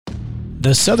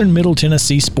The Southern Middle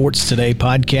Tennessee Sports Today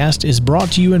podcast is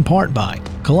brought to you in part by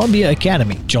Columbia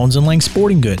Academy, Jones & Lang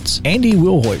Sporting Goods, Andy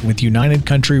Wilhoit with United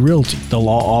Country Realty, the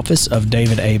law office of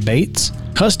David A. Bates,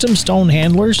 Custom Stone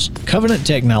Handlers, Covenant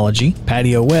Technology,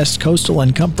 Patio West Coastal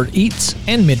and Comfort Eats,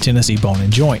 and Mid-Tennessee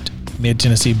Bone & Joint.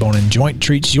 Mid-Tennessee Bone & Joint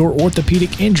treats your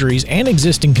orthopedic injuries and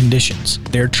existing conditions.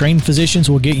 Their trained physicians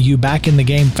will get you back in the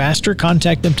game faster.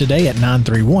 Contact them today at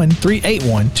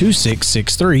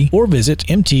 931-381-2663 or visit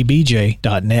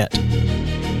mtbj.net.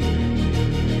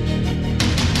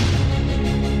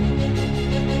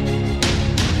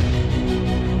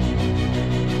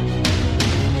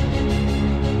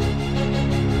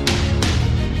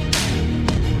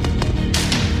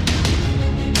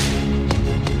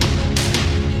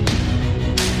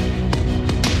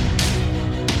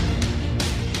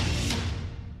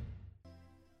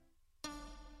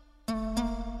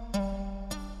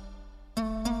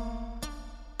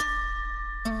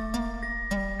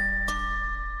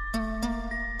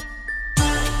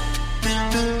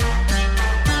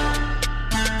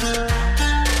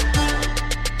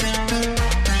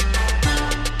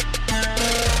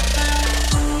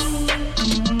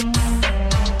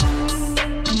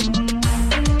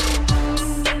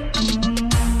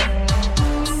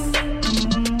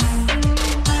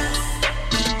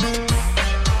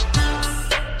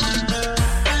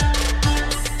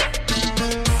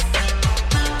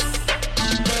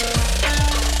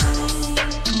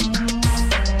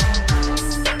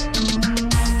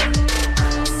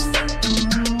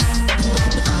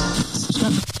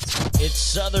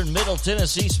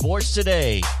 Tennessee Sports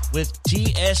Today with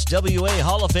TSWA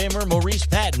Hall of Famer Maurice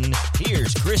Patton.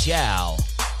 Here's Chris Yao.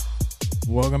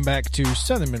 Welcome back to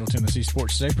Southern Middle Tennessee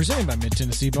Sports Today, presented by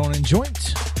Mid-Tennessee Bone &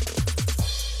 Joint.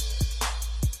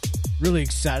 Really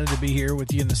excited to be here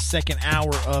with you in the second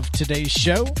hour of today's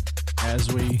show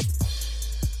as we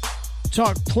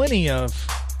talk plenty of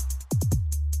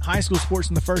high school sports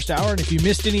in the first hour. And if you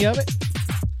missed any of it,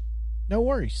 no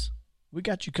worries. We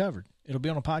got you covered. It'll be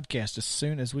on a podcast as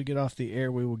soon as we get off the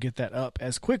air. We will get that up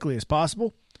as quickly as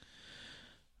possible.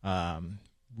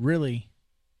 Really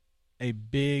a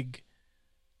big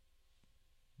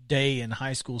day in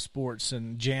high school sports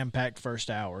and jam-packed first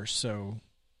hour. So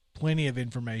plenty of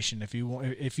information. If you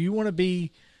want to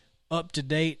be up to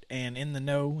date and in the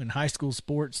know in high school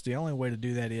sports, the only way to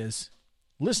do that is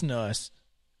listen to us.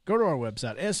 Go to our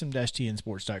website,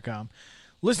 sm-tnsports.com.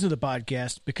 Listen to the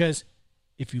podcast, because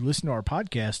if you listen to our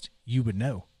podcast, you would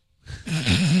know.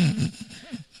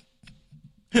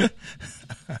 There's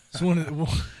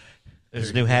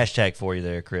a new hashtag for you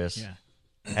there, Chris. Yeah.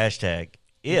 Hashtag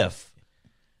if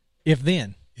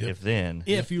then. If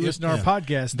you listen to our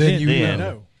podcast, then you would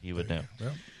know. You would know.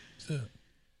 Well,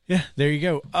 yeah, there you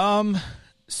go.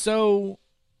 So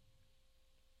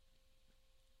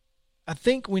I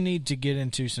think we need to get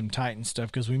into some Titan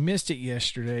stuff because we missed it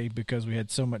yesterday because we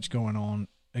had so much going on.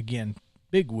 Again,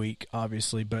 big week,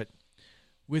 obviously, but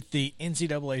with the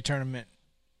NCAA tournament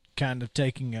kind of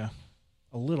taking a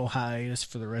little hiatus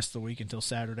for the rest of the week until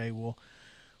Saturday, we'll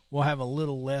have a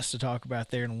little less to talk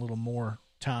about there and a little more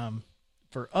time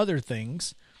for other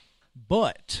things.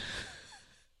 But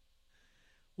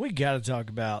we got to talk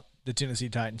about the Tennessee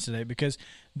Titans today because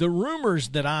the rumors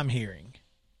that I'm hearing,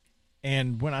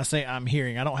 and when I say I'm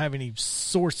hearing, I don't have any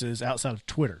sources outside of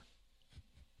Twitter.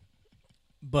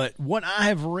 But what I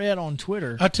have read on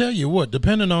Twitter, I tell you what,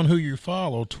 depending on who you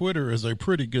follow, Twitter is a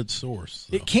pretty good source.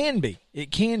 So. It can be. It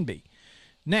can be.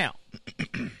 Now,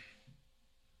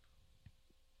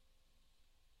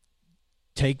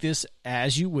 take this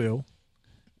as you will,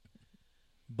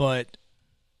 but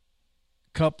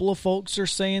a couple of folks are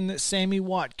saying that Sammy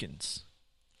Watkins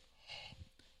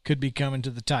could be coming to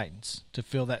the Titans to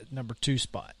fill that number 2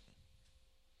 spot.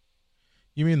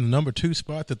 You mean the number 2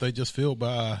 spot that they just filled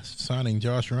by signing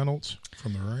Josh Reynolds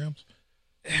from the Rams?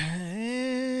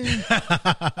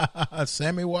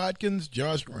 Sammy Watkins,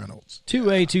 Josh Reynolds.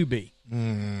 2A, 2B.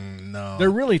 No.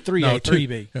 They're really 3A,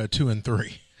 3B. 2 and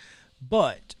 3.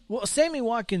 But, Sammy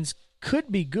Watkins could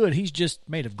be good. He's just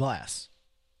made of glass.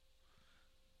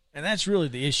 And that's really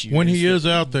the issue. When he is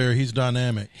out there, he's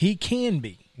dynamic. He can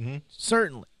be. Mm-hmm.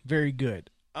 Certainly. Very good.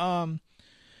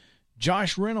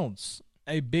 Josh Reynolds,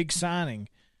 a big signing.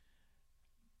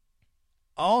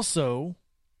 Also,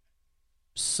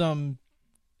 some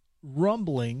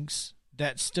rumblings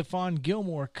that Stephon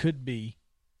Gilmore could be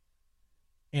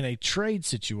in a trade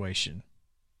situation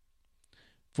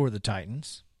for the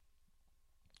Titans.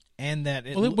 And that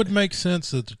it would make sense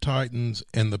that the Titans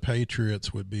and the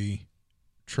Patriots would be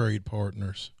trade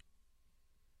partners,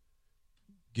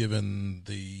 given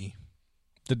the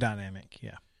dynamic,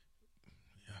 yeah.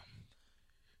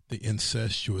 the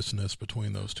incestuousness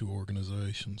between those two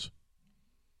organizations.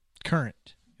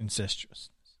 Current incestuousness.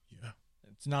 Yeah.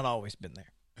 It's not always been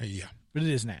there. Yeah. But it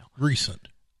is now. Recent.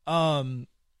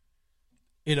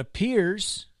 It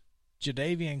appears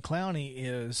Jadeveon Clowney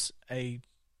is a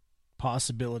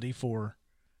possibility for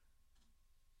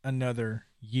another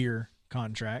year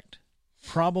contract.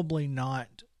 Probably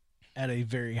not at a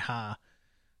very high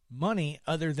money,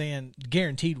 other than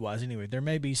guaranteed wise anyway. There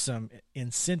may be some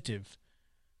incentive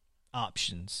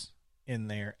options in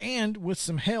there, and with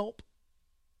some help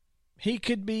he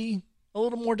could be a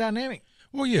little more dynamic.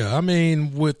 Well, yeah, I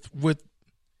mean, with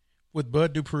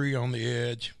Bud Dupree on the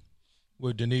edge,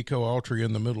 with Danico Autry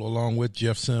in the middle, along with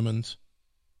Jeff Simmons,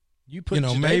 you put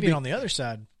Jadeveon maybe on the other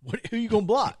side. Who you gonna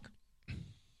block?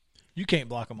 You can't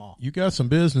block them all. You got some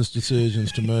business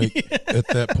decisions to make at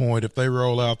that point. If they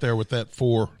roll out there with that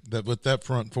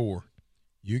front four,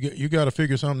 you got to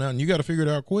figure something out, and you got to figure it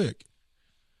out quick.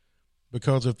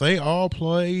 Because if they all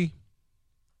play,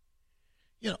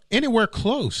 anywhere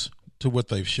close to what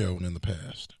they've shown in the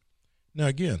past. Now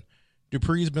again,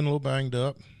 Dupree's been a little banged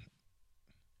up.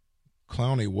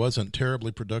 Clowney wasn't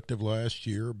terribly productive last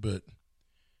year, but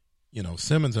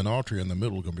Simmons and Autry in the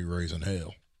middle are going to be raising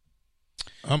hell.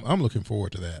 I'm looking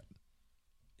forward to that.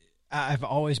 I've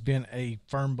always been a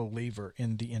firm believer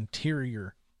in the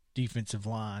interior defensive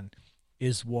line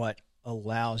is what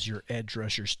allows your edge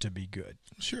rushers to be good.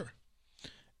 Sure.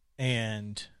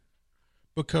 And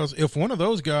because if one of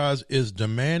those guys is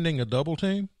demanding a double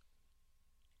team,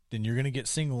 then you're going to get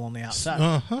single on the outside.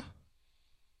 Uh-huh.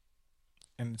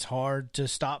 And it's hard to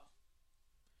stop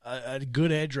a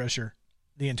good edge rusher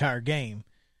the entire game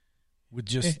with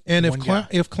just and one guy.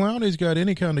 If Clowney's got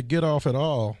any kind of get off at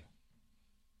all,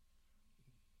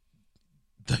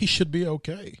 they should be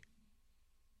okay.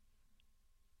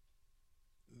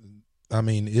 I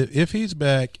mean, if he's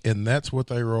back and that's what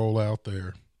they roll out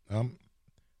there,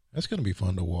 that's going to be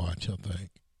fun to watch, I think.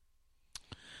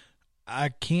 I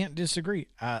can't disagree.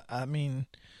 I mean,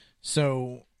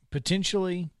 so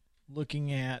potentially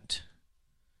looking at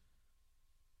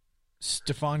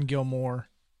Stephon Gilmore,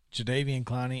 Jadeveon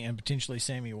Clowney, and potentially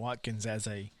Sammy Watkins as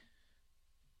an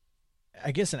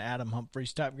Adam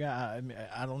Humphries type guy.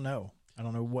 I don't know. I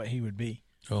don't know what he would be.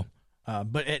 Oh,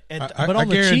 but I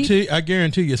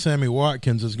guarantee you, Sammy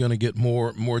Watkins is going to get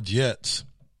more jets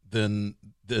than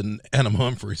Adam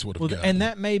Humphries would have gotten. And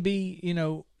that may be,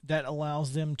 that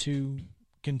allows them to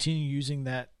continue using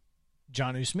that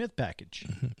Jonnu Smith package.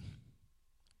 Mm-hmm.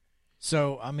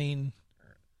 So, I mean,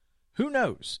 who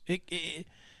knows?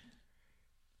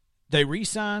 They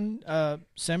re-signed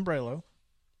Sambrailo,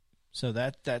 so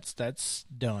that's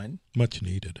done. Much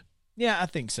needed. Yeah, I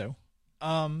think so.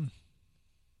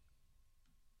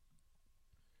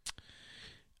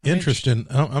 Interesting.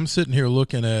 I'm sitting here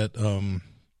looking at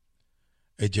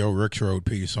a Joe Rixroad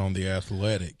piece on The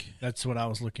Athletic. That's what I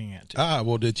was looking at, too.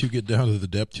 Well, did you get down to the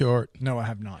depth chart? No, I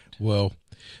have not. Well,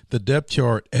 the depth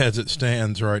chart as it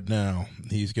stands right now,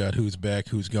 he's got who's back,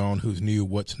 who's gone, who's new,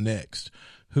 what's next.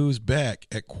 Who's back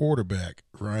at quarterback?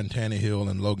 Ryan Tannehill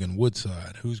and Logan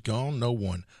Woodside. Who's gone? No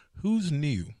one. Who's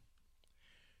new?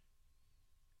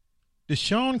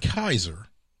 Deshaun Kaiser.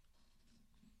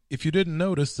 If you didn't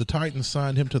notice, the Titans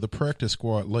signed him to the practice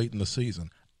squad late in the season.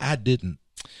 I didn't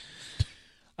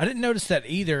notice that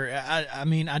either. I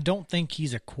mean, I don't think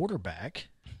he's a quarterback.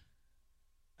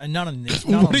 Not on this.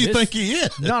 What do you think he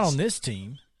is? Not on this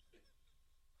team.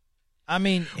 I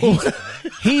mean,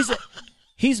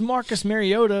 he's Marcus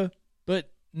Mariota,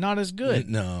 but not as good.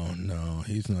 No,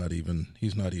 he's not even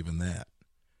that.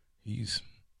 He's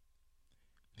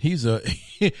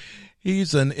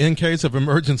an in case of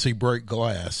emergency break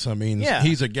glass. I mean, yeah.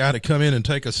 He's a guy to come in and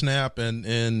take a snap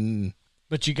and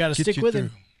but you got to stick with him.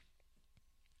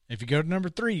 If you go to number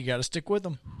 3, you got to stick with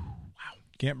him. Wow,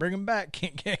 can't bring him back.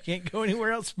 Can't go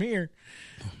anywhere else from here.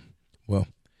 Well,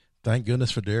 thank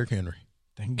goodness for Derrick Henry.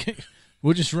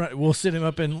 We'll just run. We'll sit him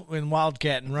up in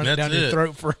Wildcat and run it down your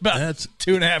throat for about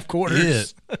 2.5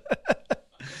 quarters.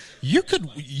 You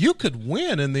could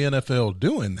win in the NFL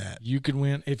doing that. You could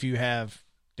win if you have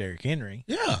Derrick Henry.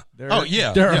 Yeah. There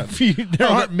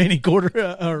aren't many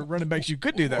quarter or running backs you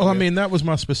could do that. Well, with. I mean, that was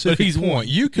my specific point.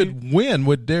 You could win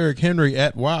with Derrick Henry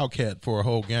at Wildcat for a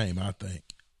whole game, I think.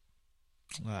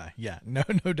 Yeah, no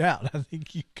doubt. I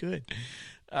think you could.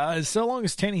 So long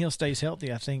as Tannehill stays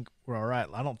healthy, I think we're all right.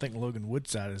 I don't think Logan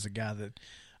Woodside is a guy that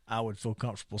I would feel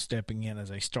comfortable stepping in as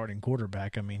a starting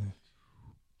quarterback. I mean,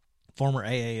 former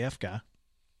AAF guy.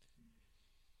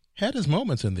 Had his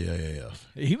moments in the AAF.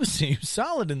 He was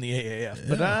solid in the AAF,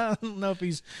 but I don't know if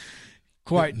he's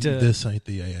quite. This ain't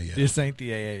the AAF. This ain't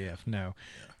the AAF. No.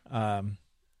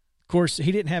 course,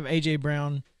 he didn't have A.J.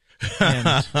 Brown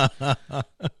and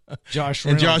Josh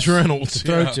Reynolds to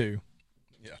throw yeah. to.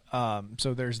 Yeah.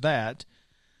 So there's that.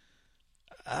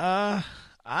 I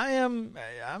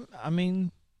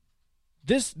mean,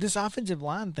 this offensive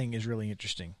line thing is really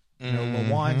interesting. You know,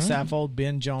 Lawan Saffold,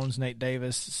 Ben Jones, Nate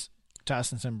Davis,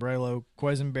 Tyson Sombrero,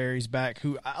 Quisenberry's back,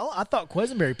 who I thought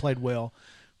Quisenberry played well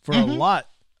for a lot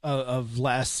of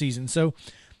last season. So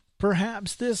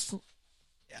perhaps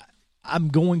I'm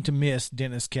going to miss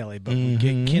Dennis Kelly, but we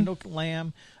get Kendall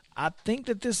Lamb. I think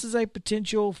that this is a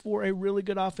potential for a really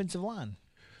good offensive line.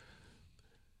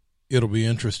 It'll be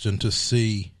interesting to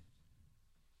see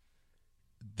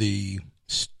the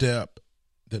step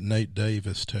that Nate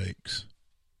Davis takes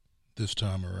this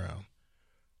time around.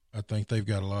 I think they've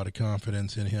got a lot of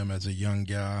confidence in him as a young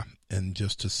guy, and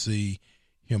just to see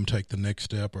him take the next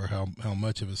step, or how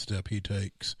much of a step he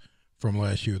takes from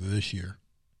last year to this year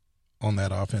on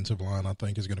that offensive line, I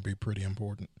think is going to be pretty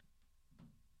important.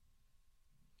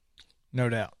 No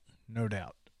doubt.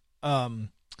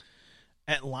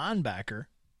 At linebacker,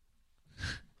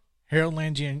 Harold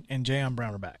Landry and Jayon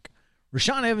Brown are back.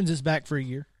 Rashaan Evans is back for a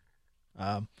year.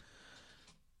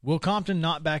 Will Compton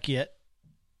not back yet.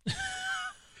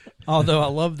 Although I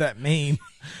love that meme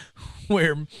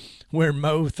where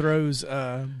Mo throws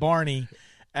Barney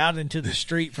out into the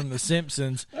street from The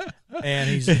Simpsons, and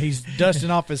he's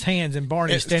dusting off his hands, and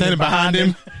Barney's standing behind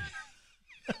him.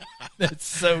 That's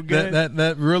so good.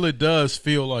 That really does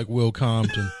feel like Will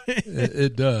Compton.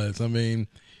 it does. I mean,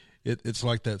 it's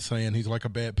like that saying, he's like a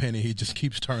bad penny. He just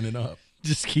keeps turning up.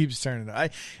 Just keeps turning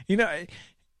up.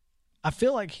 I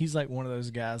feel like he's like one of those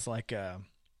guys like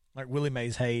Willie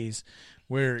Mays Hayes,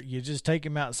 where you just take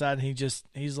him outside and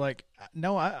he's like,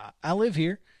 no, I live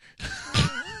here.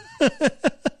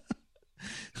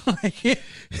 Like, you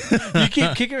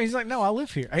keep kicking him. He's like, no, I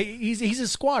live here. He's a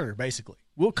squatter, basically.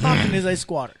 Will Compton is a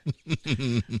squatter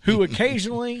who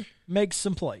occasionally makes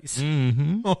some plays.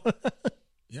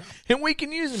 Yeah, and we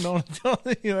can use him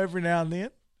every now and then.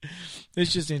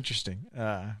 It's just interesting.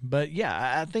 But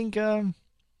yeah, I think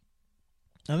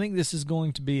this is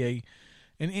going to be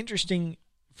an interesting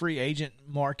free agent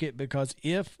market, because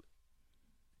if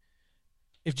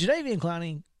Jadeveon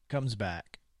Clowney comes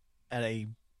back at a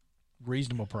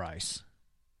reasonable price,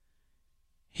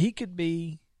 he could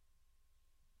be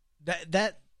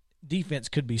that defense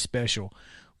could be special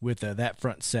with that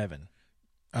front seven.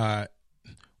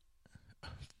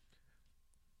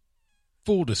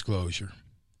 Full disclosure,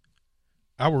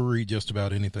 I will read just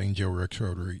about anything Joe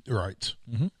Rexrode writes.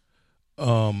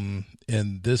 And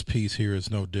this piece here is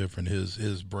no different.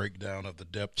 His breakdown of the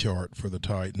depth chart for the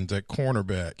Titans at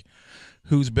cornerback.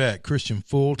 Who's back? Christian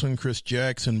Fulton, Chris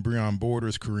Jackson, Breon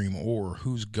Borders, Kareem Orr.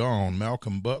 Who's gone?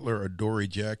 Malcolm Butler, Adoree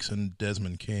Jackson,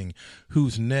 Desmond King.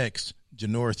 Who's next?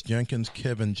 Janoris Jenkins,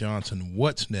 Kevin Johnson.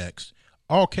 What's next?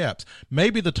 All caps.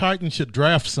 Maybe the Titans should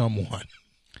draft someone.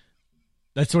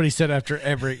 That's what he said after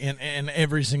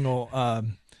every single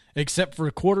except for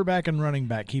quarterback and running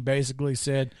back. He basically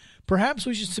said, perhaps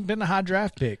we should spend a high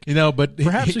draft pick. But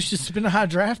perhaps we should spend a high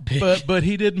draft pick. But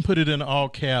he didn't put it in all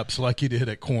caps like he did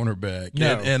at cornerback.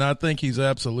 No. And I think he's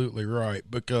absolutely right,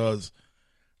 because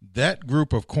that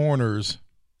group of corners,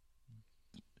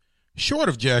 short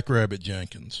of Jackrabbit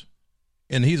Jenkins,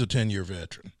 and he's a 10-year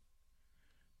veteran,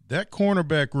 that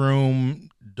cornerback room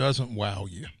doesn't wow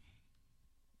you.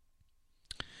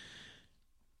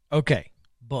 Okay,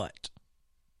 but.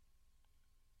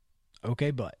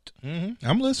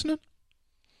 I'm listening.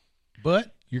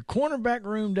 But your cornerback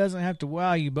room doesn't have to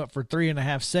wow you but for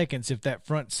 3.5 seconds if that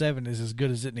front seven is as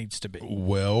good as it needs to be.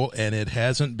 Well, and it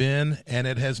hasn't been, and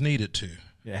it has needed to.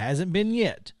 It hasn't been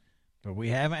yet, but we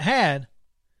haven't had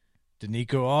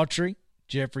Danico Autry,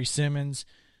 Jeffrey Simmons,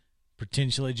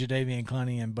 potentially Jadeveon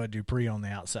Clowney, and Bud Dupree on the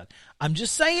outside. I'm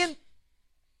just saying.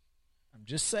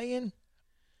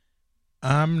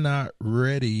 I'm not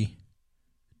ready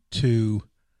to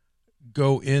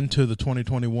go into the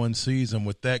 2021 season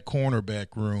with that cornerback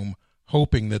room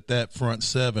hoping that front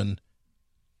seven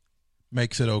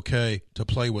makes it okay to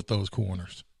play with those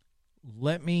corners.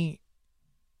 Let's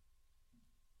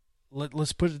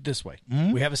put it this way.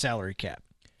 We have a salary cap.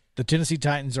 The Tennessee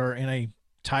Titans are in a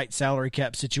tight salary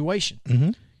cap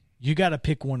situation. You got to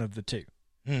pick one of the two.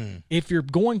 If you're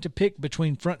going to pick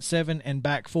between front seven and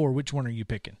back four, which one are you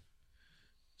picking?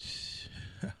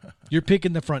 You're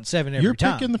picking the front seven every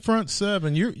time. You're picking the front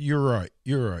seven. You're right.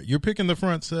 You're picking the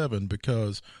front seven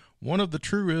because one of the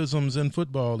truisms in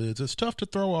football is it's tough to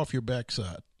throw off your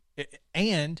backside.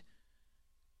 And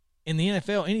in the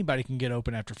NFL, anybody can get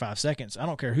open after 5 seconds. I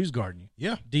don't care who's guarding you.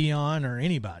 Yeah. Dion or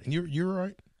anybody. You're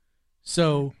right.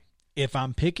 So if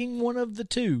I'm picking one of the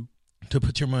two, To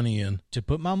put your money in. To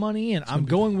put my money in. I'm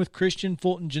going with Christian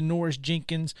Fulton, Janoris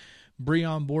Jenkins,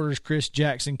 Breon Borders, Chris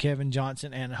Jackson, Kevin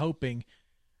Johnson, and hoping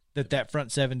that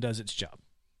front seven does its job.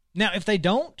 Now, if they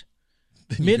don't,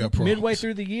 midway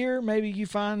through the year, maybe you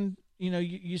find,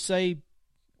 you say,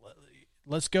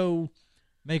 let's go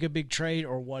make a big trade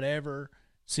or whatever,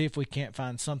 see if we can't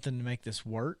find something to make this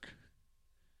work.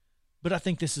 But I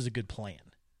think this is a good plan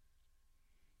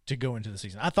to go into the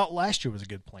season. I thought last year was a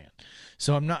good plan.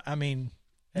 So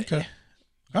okay.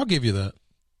 I'll give you that.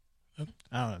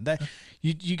 I don't know. That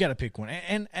you got to pick one.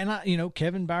 And I,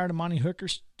 Kevin Byard and Monty Hooker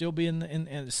still be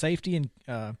in safety, and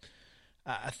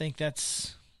I think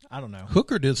that's, I don't know.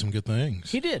 Hooker did some good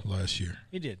things. He did last year.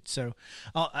 He did. So,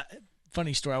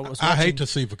 funny story. I hate to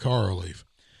see Vaccaro leave.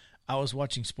 I was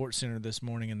watching SportsCenter this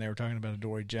morning, and they were talking about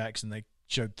Adoree Jackson. They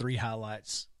showed 3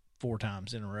 highlights 4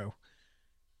 times in a row.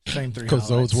 Same 3 highlights. Because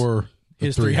those were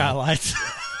his 3 highlights.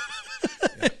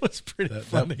 It was pretty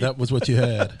funny. That was what you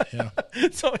had. Yeah.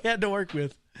 So he had to work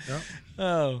with. Yep.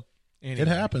 Oh, anyway. It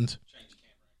happens.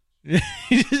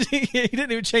 He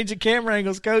didn't even change the camera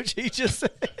angles, Coach. He just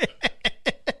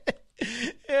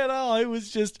at all. It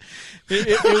was just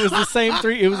it was the same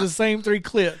 3. It was the same 3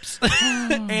 clips,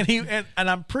 and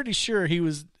I'm pretty sure he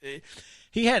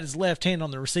had his left hand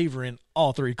on the receiver in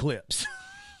all 3 clips.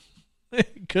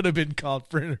 It could have been called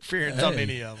for interference on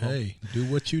any of them. Hey, do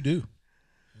what you do.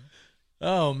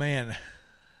 Oh man,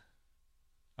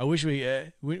 I wish we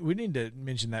need to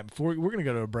mention that before we're going to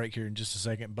go to a break here in just a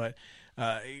second. But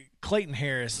Clayton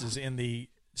Harris is in the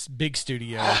big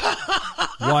studio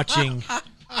watching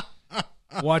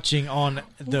on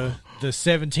the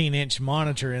 17-inch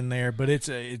monitor in there, but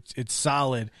it's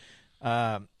solid.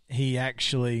 He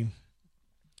actually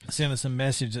sent us a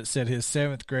message that said his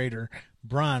 7th grader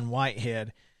Brian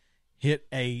Whitehead hit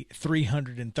a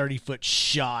 330-foot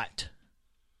shot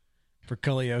for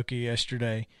Culleoka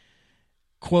yesterday.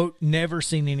 Quote, never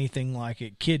seen anything like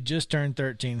it. Kid just turned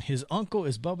 13. His uncle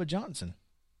is Bubba Johnson.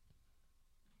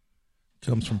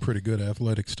 Comes from pretty good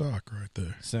athletic stock right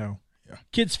there. So, yeah.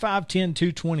 Kid's 5'10",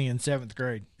 220 in 7th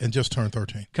grade. And just turned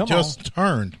 13. Just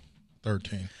turned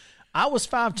 13. I was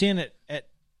 5'10" at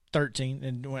 13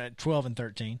 and went at 12 and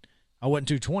 13. I wasn't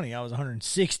 220. I was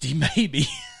 160 maybe.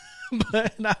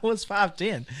 But I was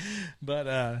 5'10".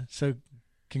 But so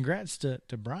congrats to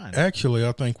Brian. Actually,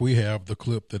 I think we have the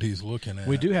clip that he's looking at.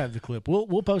 We do have the clip.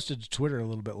 We'll post it to Twitter a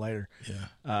little bit later.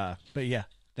 Yeah. But yeah,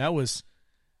 that was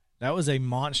a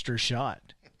monster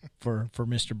shot for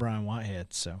Mr. Brian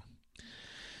Whitehead. So,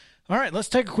 all right, let's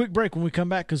take a quick break when we come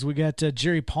back because we got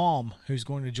Jerry Palm who's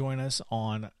going to join us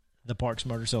on the Parks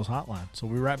Motor Sales Hotline. So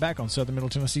we'll be right back on Southern Middle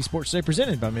Tennessee Sports Today,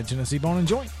 presented by Mid-Tennessee Bone and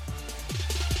Joint.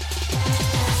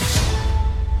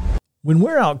 When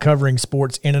we're out covering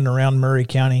sports in and around Maury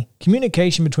County,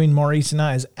 communication between Maurice and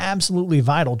I is absolutely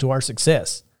vital to our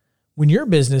success. When your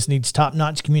business needs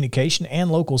top-notch communication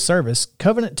and local service,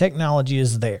 Covenant Technology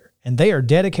is there, and they are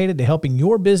dedicated to helping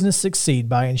your business succeed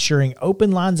by ensuring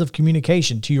open lines of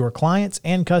communication to your clients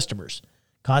and customers.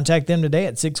 Contact them today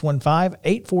at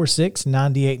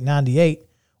 615-846-9898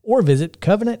 or visit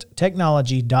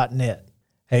covenanttechnology.net.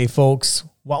 Hey folks,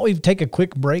 while we take a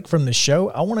quick break from the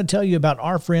show, I want to tell you about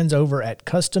our friends over at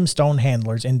Custom Stone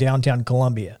Handlers in downtown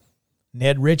Columbia.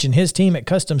 Ned Rich and his team at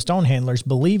Custom Stone Handlers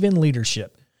believe in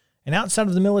leadership. And outside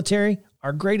of the military,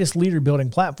 our greatest leader-building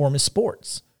platform is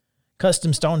sports.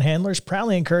 Custom Stone Handlers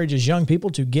proudly encourages young people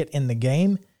to get in the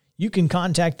game. You can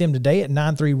contact them today at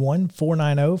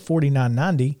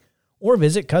 931-490-4990 or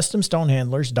visit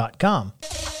CustomStonehandlers.com.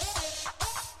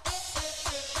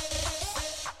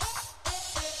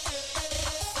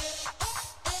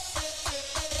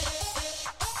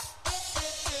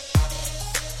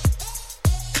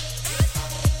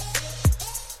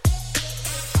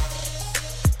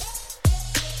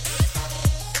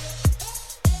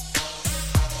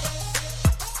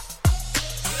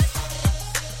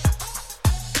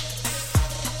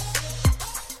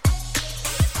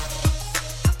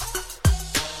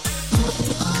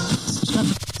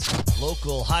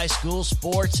 High school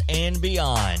sports and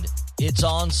beyond. It's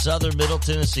on Southern Middle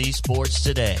Tennessee Sports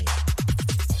Today.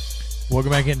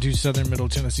 Welcome back into Southern Middle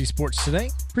Tennessee Sports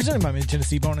Today, presented by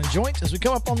Mid-Tennessee Bone and Joint, as we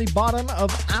come up on the bottom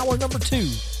of hour number 2.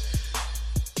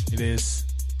 It is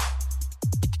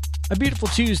a beautiful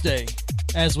Tuesday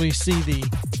as we see the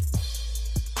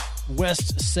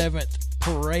West 7th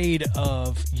parade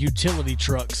of utility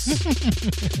trucks.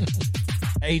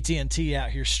 AT&T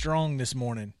out here strong this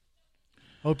morning.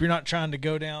 Hope you're not trying to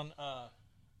go down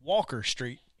Walker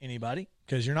Street, anybody,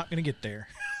 because you're not going to get there.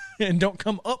 And don't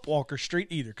come up Walker Street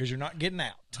either, because you're not getting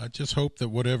out. I just hope that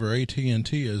whatever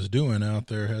AT&T is doing out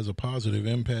there has a positive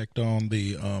impact on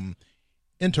the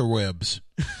interwebs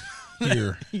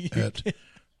here at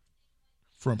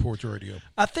Front Porch Radio.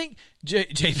 I think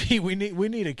JP, we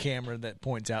need a camera that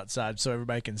points outside so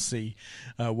everybody can see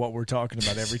what we're talking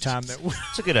about every time that.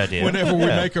 It's a good idea. Whenever we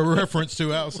make a reference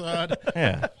to outside,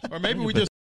 yeah, or maybe we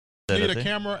just need a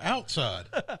camera outside.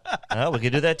 We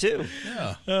could do that too.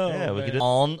 Yeah, we could do it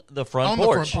on the front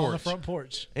porch. On the front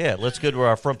porch. Yeah, let's go to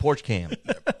our front porch cam.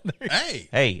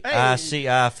 Hey,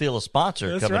 I feel a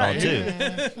sponsor coming on too.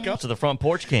 Go to the front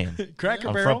porch cam. Cracker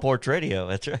on Barrel. Front Porch Radio.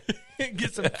 That's right.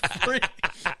 Get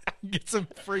some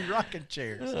free rocking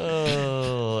chairs.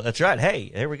 Oh, that's right.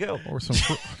 Hey, there we go. Or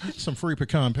some free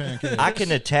pecan pancakes. I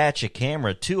can attach a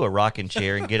camera to a rocking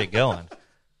chair and get it going.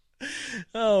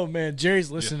 Oh man,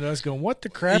 Jerry's listening to us going, "What the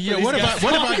crap?" Yeah, what have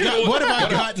I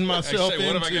gotten myself into?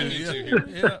 What have I gotten into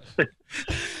here? Yeah.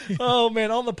 Oh man,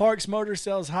 on the Parks Motor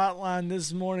Sales hotline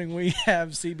this morning, we have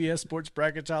CBS sports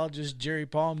bracketologist Jerry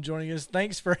Palm joining us.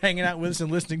 Thanks for hanging out with us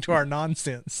and listening to our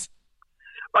nonsense.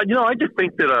 I just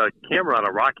think that a camera on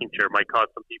a rocking chair might cause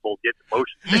some people to get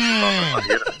motion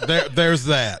sickness. There's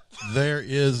that. There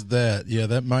is that. Yeah,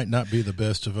 that might not be the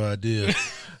best of ideas.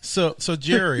 So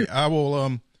Jerry, I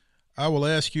will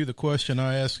ask you the question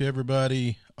I asked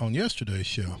everybody on yesterday's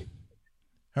show.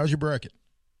 How's your bracket?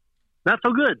 Not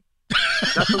so good.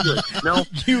 Not so good. No.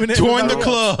 Join the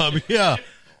club. Yeah.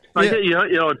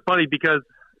 It's funny because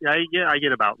I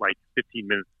get about like 15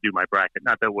 minutes to do my bracket.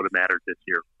 Not that it would have mattered this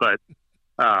year, but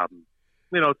so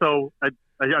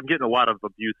I'm getting a lot of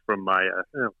abuse from my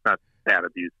not bad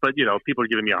abuse, but people are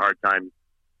giving me a hard time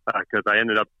because I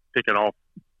ended up picking off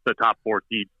the top 4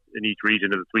 seeds in each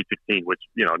region of the Sweet 16, which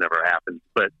never happens.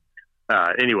 But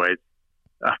anyways,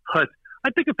 but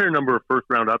I think a fair number of first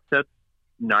round upsets.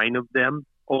 9 of them,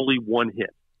 only 1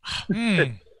 hit.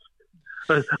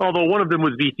 Although one of them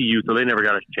was VCU, so they never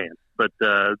got a chance. But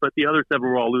the other 7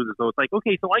 were all losers. So it's like,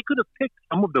 okay, so I could have picked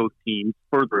some of those teams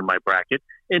further in my bracket,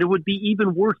 and it would be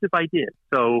even worse if I did.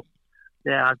 So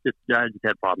yeah, I just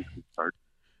had problems from the start.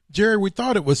 Jerry, we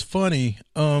thought it was funny.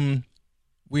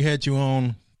 We had you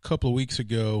on a couple of weeks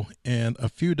ago, and a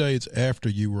few days after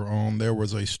you were on, there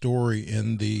was a story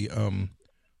in the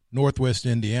Northwest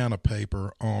Indiana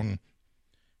paper on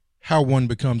how one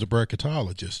becomes a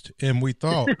bracketologist. And we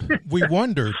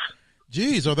wondered,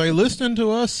 geez, are they listening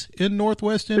to us in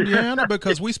Northwest Indiana?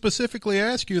 Because we specifically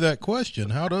asked you that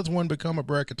question. How does one become a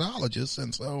bracketologist?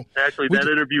 And so actually, that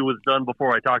interview was done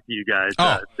before I talked to you guys.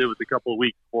 It was a couple of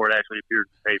weeks before it actually appeared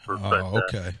in the paper.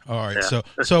 Okay. All right. Yeah.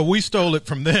 So we stole it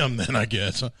from them then, I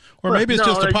guess. Or maybe it's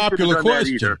just a popular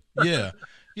question. Yeah.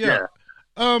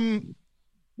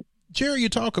 Jerry, you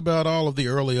talk about all of the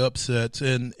early upsets,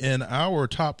 and our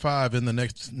top 5 in the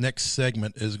next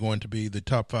segment is going to be the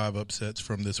top 5 upsets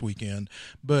from this weekend.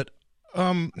 But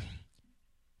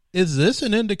is this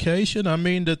an indication,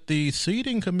 that the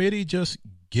seeding committee just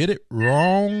get it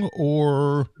wrong,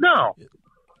 or no?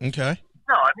 Okay.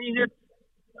 No,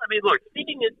 look,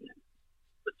 seeding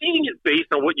is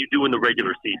based on what you do in the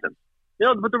regular season.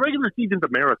 But the regular season's a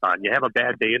marathon. You have a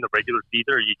bad day in the regular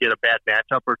season, or you get a bad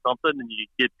matchup or something, and you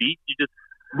get beat. You just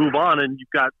move on, and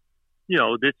you've got,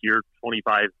 this year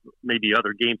 25 maybe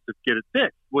other games to get it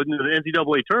fixed. When in the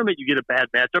NCAA tournament, you get a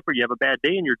bad matchup, or you have a bad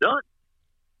day, and you're done.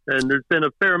 And there's been a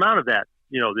fair amount of that,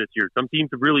 this year. Some teams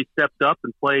have really stepped up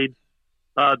and played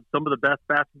some of the best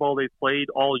basketball they've played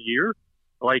all year,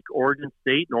 like Oregon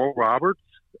State and Oral Roberts,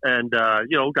 and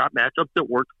got matchups that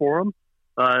worked for them.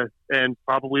 And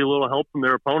probably a little help from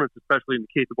their opponents, especially in the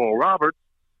case of Oral Roberts.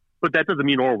 But that doesn't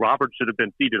mean Oral Roberts should have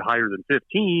been seeded higher than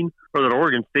 15, or that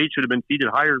Oregon State should have been seeded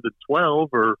higher than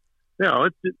 12. Or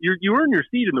you earn your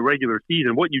seed in the regular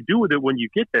season. What you do with it when you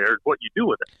get there is what you do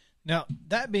with it. Now,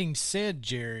 that being said,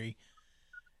 Jerry,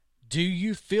 do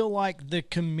you feel like the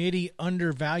committee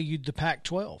undervalued the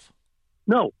Pac-12?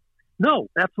 No,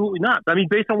 absolutely not.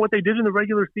 Based on what they did in the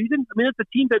regular season, it's a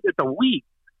team it's a league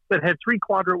that had 3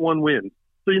 quadrant 1 wins.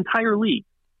 The entire league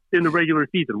in the regular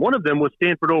season. One of them was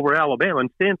Stanford over Alabama,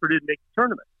 and Stanford didn't make the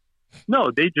tournament.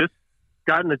 No, they just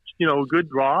gotten a good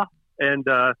draw and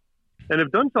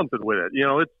have done something with it.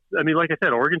 Like I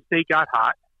said, Oregon State got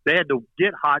hot. They had to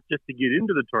get hot just to get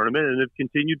into the tournament, and have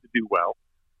continued to do well.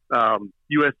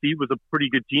 USC was a pretty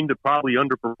good team that probably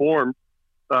underperformed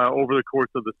over the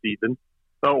course of the season.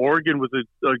 Oregon was a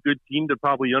good team that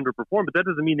probably underperformed, but that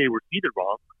doesn't mean they were seeded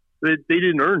wrong. They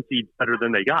didn't earn seeds better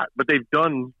than they got, but they've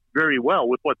done very well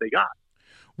with what they got.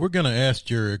 We're going to ask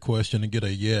Jerry a question and get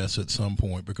a yes at some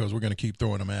point, because we're going to keep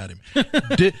throwing them at him.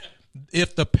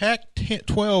 If the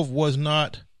Pac-12 was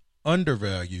not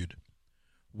undervalued,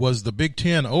 was the Big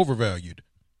Ten overvalued?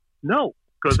 No,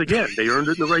 because, again, they earned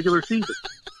it in the regular season.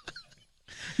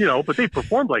 But they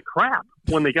performed like crap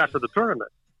when they got to the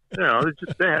tournament. It's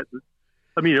just that.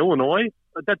 I mean, Illinois,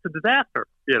 that's a disaster,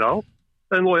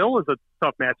 And Loyola's a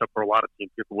tough matchup for a lot of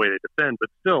teams because the way they defend, but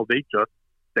still, they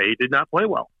did not play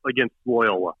well against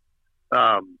Loyola.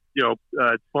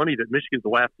 It's funny that Michigan's the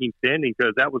last team standing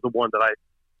because that was the one that I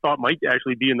thought might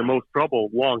actually be in the most trouble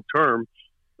long term.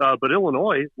 But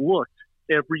Illinois looked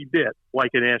every bit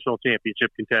like a national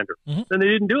championship contender, and they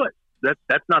didn't do it.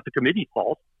 That's not the committee's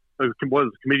fault. Was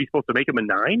the committee supposed to make them a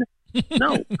 9?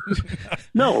 No,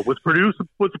 no. Was Purdue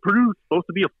supposed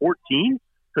to be a 14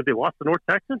 because they lost to North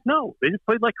Texas? No, they just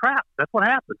played like crap. That's what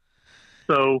happened.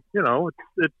 So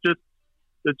it's just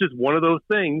one of those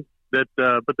things that.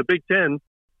 But the Big Ten,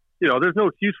 there's no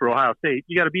excuse for Ohio State.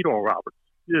 You got to beat Oral Roberts.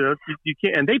 You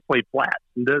can't, and they played flat.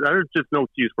 There's just no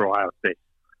excuse for Ohio State.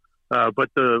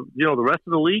 But the rest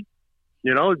of the league,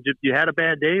 if you had a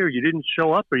bad day or you didn't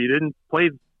show up or you didn't play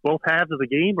both halves of the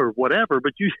game or whatever,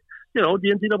 but the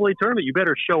NCAA tournament, you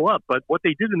better show up. But what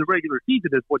they did in the regular season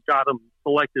is what got them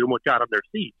selected and what got them their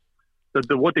seed.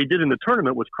 What they did in the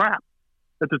tournament was crap.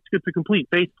 It's a complete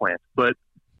face plant, but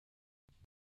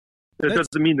that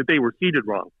doesn't mean that they were seeded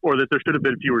wrong or that there should have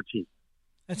been fewer teams.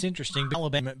 That's interesting,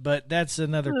 Alabama, but that's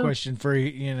another question for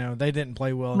they didn't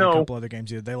play well in a couple other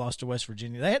games either. They lost to West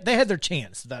Virginia. They had their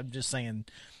chance. I'm just saying.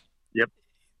 Yep.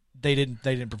 They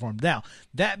didn't perform. Now,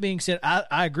 that being said,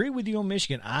 I agree with you on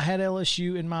Michigan. I had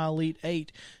LSU in my Elite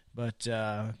Eight, but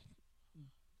Well,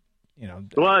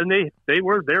 and they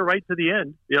were there right to the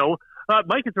end.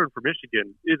 My concern for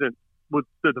Michigan was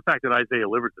the fact that Isaiah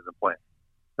Livers isn't playing.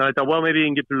 And I thought, well, maybe he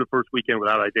can get through the first weekend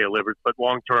without Isaiah Livers, but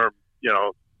long term,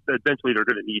 eventually they're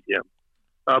going to need him.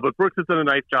 But Brooks has done a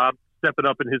nice job stepping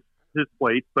up in his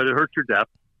place, but it hurts your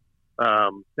depth.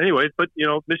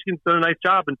 Michigan's done a nice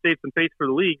job and saved some face for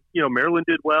the league. Maryland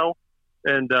did well,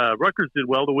 and Rutgers did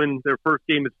well to win their first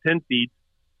game as 10 seeds.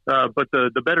 But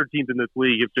the better teams in this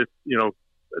league have just,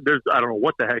 I don't know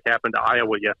what the heck happened to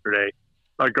Iowa yesterday.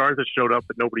 Garza showed up,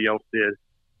 but nobody else did.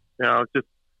 It's just,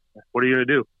 what are you going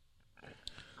to do?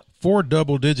 4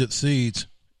 double-digit seeds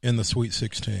in the Sweet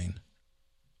 16.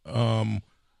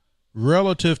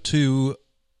 Relative to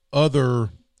other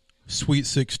Sweet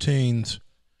 16s,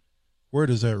 where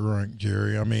does that rank,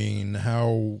 Jerry? I mean,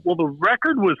 how? Well, the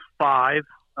record was 5.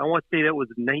 I want to say that was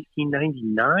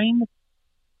 1999.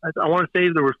 I want to say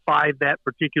there were 5 that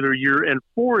particular year, and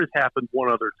 4 has happened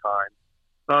one other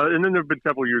time. And then there have been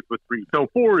several years with 3. So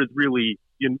 4 is really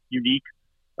unique.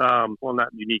 Well, not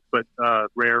unique, but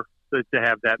rare to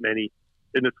have that many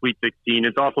in the Sweet 16.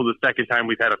 It's also the second time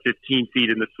we've had a 15 seed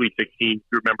in the Sweet 16. You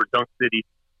remember Dunk City,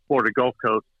 Florida Gulf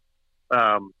Coast.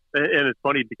 And it's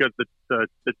funny because the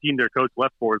team their coach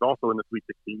left for is also in the Sweet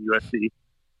 16, USC.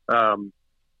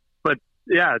 But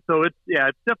yeah, so it's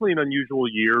definitely an unusual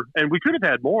year, and we could have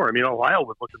had more. I mean, Ohio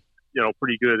was looking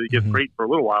pretty good. It gets great for a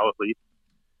little while at least,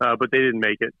 but they didn't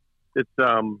make it. It's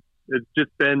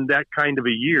just been that kind of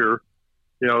a year,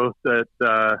 that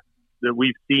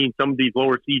we've seen some of these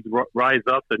lower seeds rise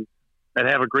up and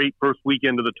have a great first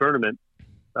weekend of the tournament.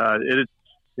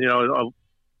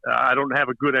 I don't have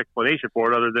a good explanation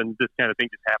for it other than this kind of thing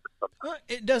just happens sometimes.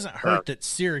 It doesn't hurt that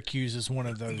Syracuse is one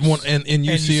of those. And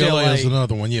UCLA is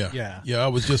another one, yeah. I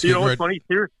was just what's funny?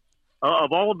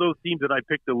 Of all of those teams that I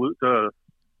picked to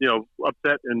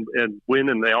upset and win,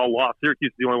 and they all lost, Syracuse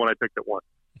is the only one I picked that won.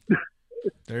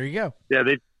 There you go. Yeah,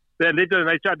 they've done a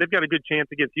nice job. They've got a good chance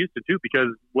against Houston, too, because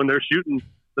when they're shooting,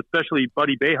 especially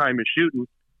Buddy Boeheim is shooting,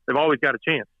 they've always got a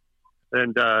chance.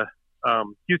 And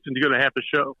Houston's going to have to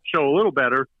show a little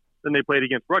better than they played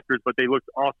against Rutgers, but they looked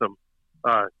awesome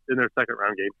in their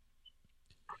second-round game.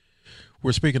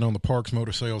 We're speaking on the Parks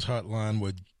Motor Sales Hotline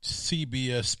with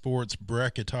CBS Sports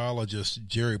bracketologist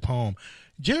Jerry Palm.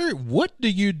 Jerry, what do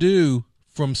you do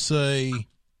from, say,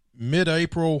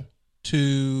 mid-April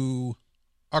to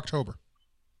October?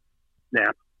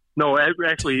 Nap. No,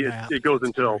 actually, it goes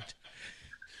until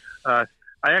I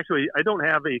don't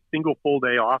have a single full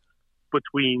day off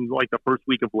between like the first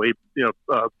week of the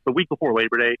week before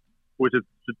Labor Day, which is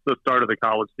the start of the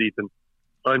college season,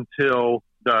 until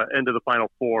the end of the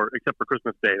Final Four, except for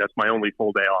Christmas Day. That's my only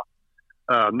full day off.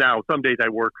 Now, some days I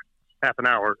work half an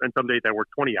hour, and some days I work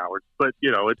 20 hours. But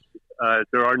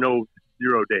there are no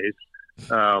 0 days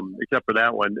except for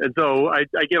that one. And so I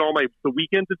get all the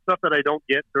weekends and stuff that I don't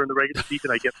get during the regular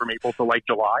season. I get from April to like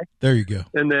July. There you go.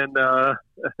 And then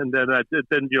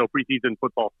preseason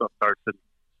football stuff starts,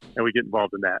 and we get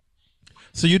involved in that.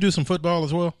 So you do some football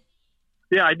as well?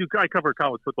 Yeah, I do. I cover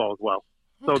college football as well.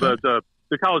 Okay. So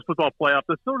the college football playoffs,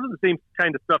 it's sort of the same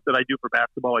kind of stuff that I do for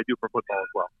basketball, I do for football as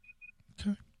well.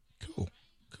 Okay, cool.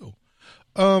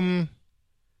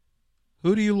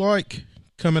 Who do you like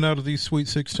coming out of these Sweet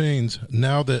 16s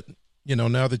now that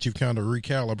you've kind of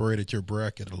recalibrated your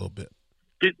bracket a little bit?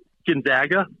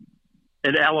 Gonzaga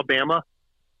and Alabama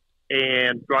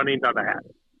and draw names out of the hat.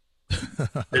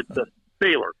 It's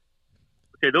Baylor.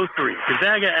 Okay, those three.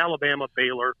 Gonzaga, Alabama,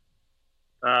 Baylor.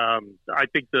 I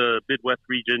think the Midwest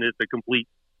region is a complete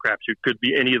crapshoot. Could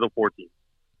be any of the 4 teams.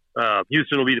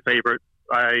 Houston will be the favorite.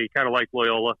 I kind of like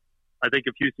Loyola. I think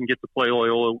if Houston gets to play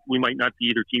Loyola, we might not see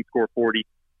either team score 40.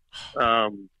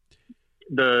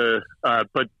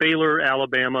 But Baylor,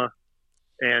 Alabama,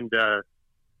 and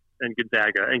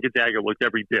Gonzaga. And Gonzaga looked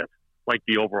every bit like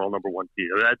the overall number 1 seed.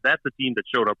 That's a team that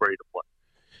showed up ready to play.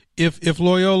 If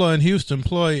Loyola and Houston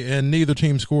play and neither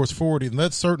team scores 40, then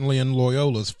that's certainly in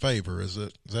Loyola's favor. Is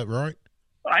that right?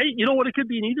 You know what? It could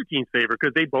be in either team's favor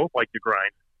because they both like to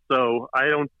grind. So I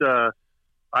don't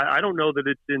know that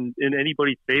it's in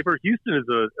anybody's favor. Houston is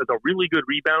a really good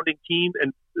rebounding team,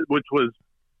 and which was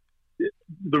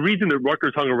the reason that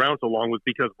Rutgers hung around so long was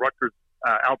because Rutgers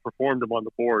outperformed them on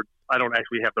the board. I don't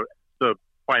actually have the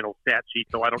final stat sheet,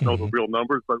 so I don't know the real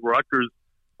numbers, but Rutgers'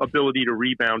 ability to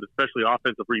rebound, especially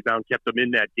offensive rebound, kept them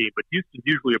in that game. But Houston's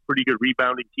usually a pretty good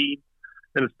rebounding team,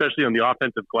 and especially on the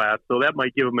offensive glass, so that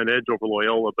might give them an edge over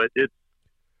Loyola. But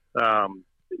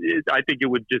I think it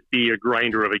would just be a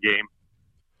grinder of a game.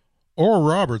 Oral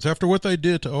Roberts, after what they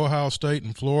did to Ohio State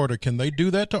and Florida, can they do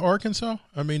that to Arkansas?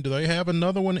 I mean, do they have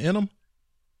another one in them?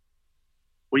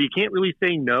 Well, you can't really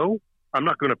say no. I'm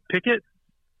not going to pick it.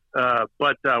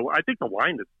 But I think the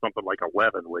line is something like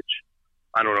 11, which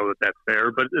I don't know that that's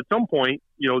fair. But at some point,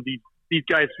 these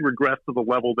guys regress to the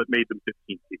level that made them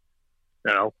 15 seeds.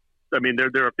 I mean,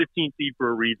 they're a 15 seed for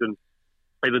a reason.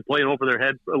 They've been playing over their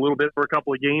heads a little bit for a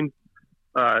couple of games,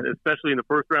 especially in the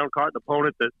first round, caught an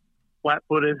opponent that's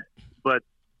flat-footed. But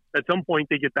at some point,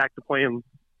 they get back to playing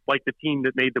like the team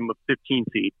that made them a 15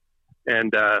 seed.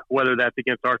 And whether that's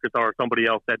against Arkansas or somebody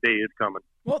else, that day is coming.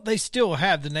 Well, they still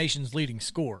have the nation's leading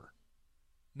scorer,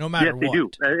 no matter what. Yes, they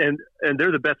do. And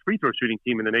they're the best free throw shooting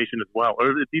team in the nation as well.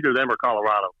 Or it's either them or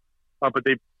Colorado. But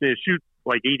they shoot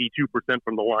like 82%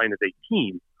 from the line as a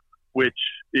team, which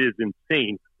is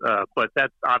insane. But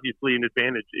that's obviously an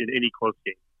advantage in any close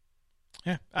game.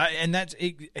 Yeah, and that's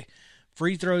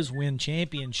free throws win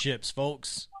championships,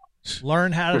 folks.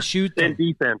 Learn how to shoot them. And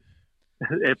defense.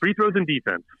 Free throws and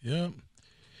defense. Yeah.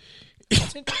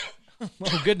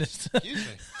 Oh, goodness.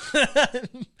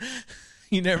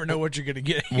 You never know what you're going to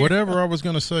get here. Whatever I was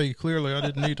going to say, clearly I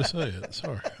didn't need to say it.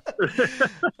 Sorry.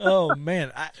 Oh,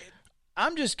 man.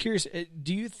 I'm just curious.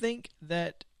 Do you think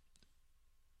that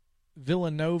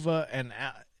Villanova and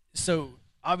 – so,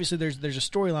 obviously, there's a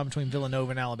storyline between Villanova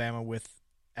and Alabama with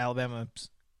Alabama's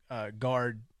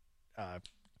guard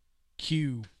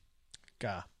Q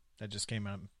guy. That just came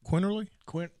out. Quinterly?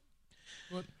 Quinterly?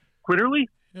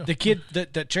 Yeah. The kid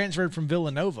that transferred from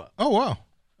Villanova. Oh, wow.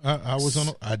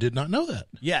 I did not know that.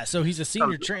 Yeah, so he's a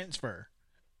senior transfer.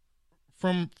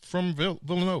 From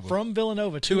Villanova. From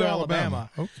Villanova to Alabama.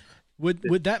 Okay.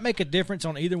 Would that make a difference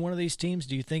on either one of these teams?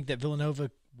 Do you think that Villanova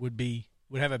would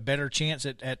have a better chance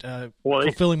at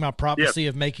fulfilling my prophecy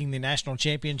of making the national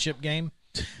championship game?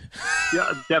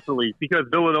 Yeah, definitely, because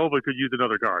Villanova could use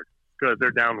another guard. Because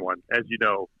they're down one, as you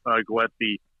know. Colin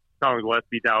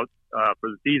Gillespie's out for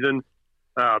the season.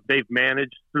 They've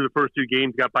managed through the first 2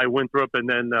 games, got by Winthrop and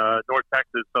then North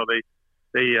Texas. So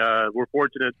they were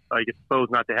fortunate, I suppose,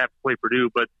 not to have to play Purdue,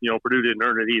 but Purdue didn't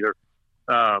earn it either.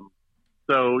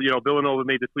 So Villanova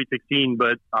made the Sweet 16,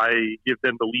 but I give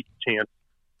them the least chance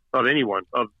of anyone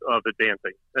of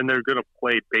advancing, and they're going to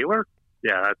play Baylor.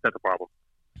 Yeah, that's a problem.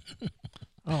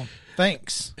 Oh,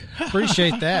 thanks.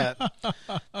 Appreciate that.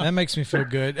 That makes me feel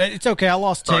good. It's okay. I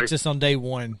lost Texas on day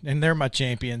 1, and they're my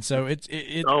champion. So it.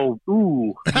 Oh,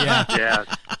 ooh, yeah.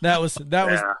 That was.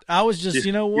 I was just.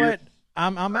 You know what?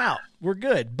 I'm out. We're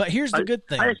good. But here's the good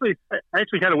thing. I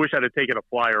actually kind of wish I'd have taken a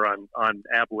flyer on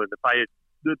Abilene if I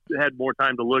had more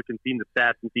time to look and seen the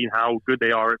stats and seen how good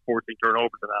they are at forcing turnovers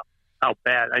and how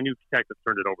bad. I knew Texas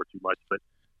turned it over too much, but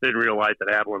didn't realize that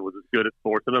Abilene was as good at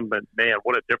forcing them. But man,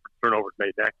 what a difference turnovers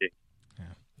made that game.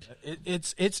 Yeah.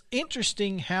 It's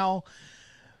interesting how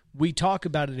we talk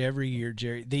about it every year,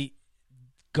 Jerry. The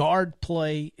guard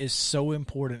play is so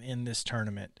important in this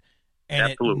tournament,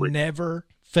 and Absolutely. It never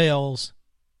fails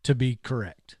to be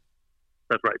correct.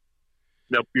 That's right.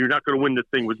 Nope, you're not going to win this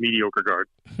thing with mediocre guards,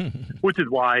 which is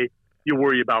why you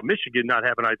worry about Michigan not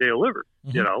having Isaiah Livers,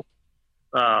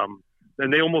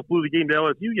 and they almost blew the game to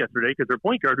LSU yesterday because their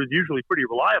point guard, who's usually pretty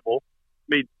reliable,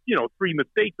 made 3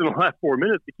 mistakes in the last 4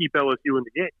 minutes to keep LSU in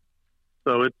the game.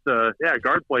 So it's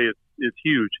guard play is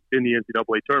huge in the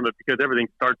NCAA tournament because everything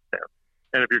starts there.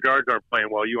 And if your guards aren't playing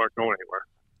well, you aren't going anywhere.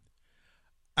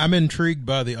 I'm intrigued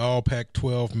by the all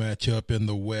Pac-12 matchup in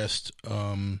the West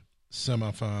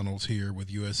semifinals here with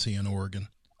USC and Oregon.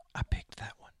 I picked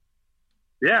that one.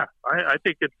 Yeah, I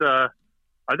think it's an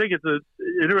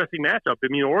interesting matchup. I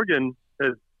mean, Oregon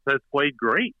has played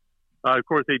great. Of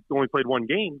course, they only played one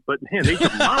game, but man, they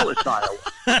demolished Iowa.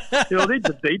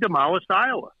 They demolished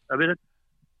Iowa. I mean,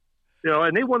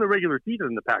 and they won the regular season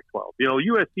in the Pac-12.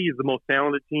 USC is the most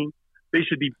talented team. They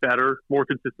should be better, more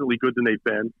consistently good than they've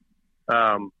been.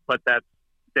 But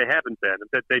they haven't been.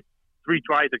 They 3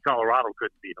 tries at Colorado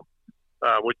couldn't beat them,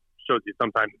 which shows you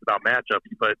sometimes it's about matchups.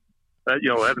 But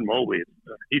Evan Mobley,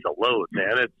 he's a load,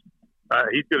 man.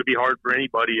 He's going to be hard for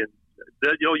anybody. And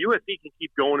USC can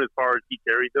keep going as far as he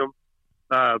carries them,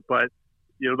 but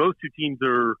those two teams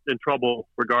are in trouble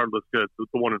regardless because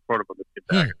the one in front of them is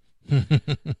Gonzaga.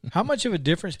 How much of a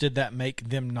difference did that make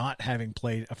them not having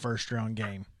played a first-round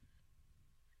game?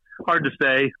 Hard to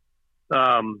say.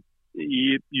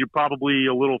 You're probably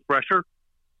a little fresher,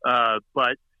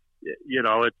 but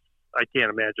I can't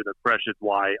imagine as fresh as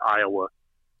why Iowa,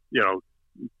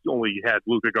 only had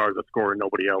Luka Garza score and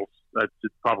nobody else. That's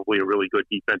just probably a really good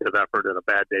defensive effort and a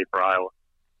bad day for Iowa.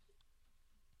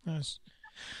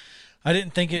 I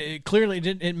didn't think it clearly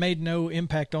didn't. It made no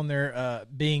impact on their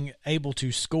being able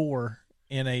to score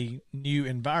in a new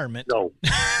environment. No.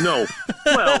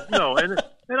 Well, no, and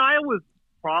Iowa's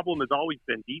problem has always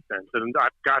been defense. And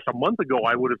gosh, a month ago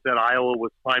I would have said Iowa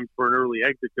was primed for an early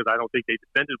exit because I don't think they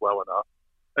defended well enough.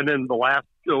 And then the last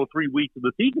 3 weeks of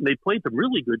the season, they played some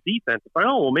really good defense. It's like,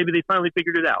 maybe they finally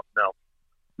figured it out.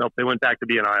 Nope, they went back to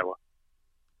being Iowa.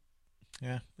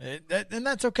 Yeah, and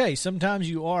that's okay. Sometimes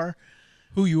you are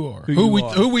who you are, who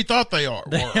we thought they are.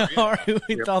 They are who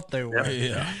we thought they were.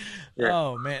 Yeah.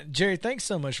 Oh man, Jerry, thanks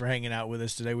so much for hanging out with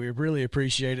us today. We really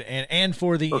appreciate it, and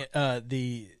for the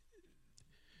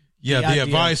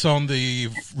advice on the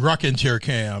rocking chair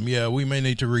cam. Yeah, we may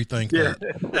need to rethink that.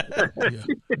 Yeah.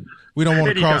 We don't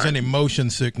want to cause any motion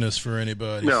sickness for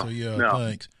anybody. No,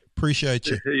 thanks. Appreciate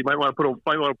you. You might want to put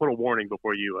a warning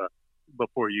before you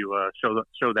show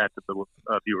that to the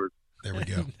viewers. There we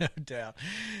go. No doubt.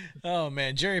 Oh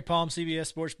man, Jerry Palm, CBS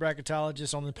Sports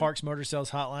Bracketologist on the Parks Motor Sales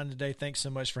Hotline today. Thanks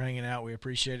so much for hanging out. We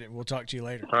appreciate it. We'll talk to you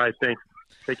later. All right, thanks.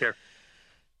 Take care.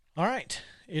 All right,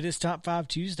 it is Top 5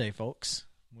 Tuesday, folks.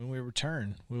 When we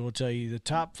return, we will tell you the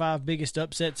top 5 biggest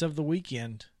upsets of the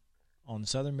weekend on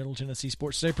Southern Middle Tennessee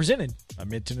Sports Today, presented by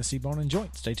Mid-Tennessee Bone &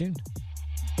 Joint. Stay tuned.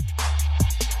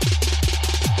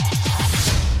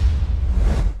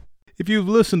 If you've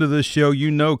listened to this show, you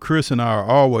know Chris and I are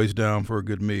always down for a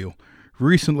good meal.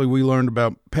 Recently, we learned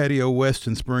about Patio West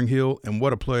in Spring Hill, and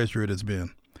what a pleasure it has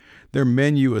been. Their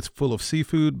menu is full of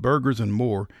seafood, burgers, and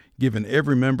more, giving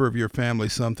every member of your family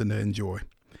something to enjoy.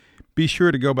 Be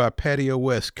sure to go by Patio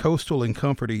West Coastal and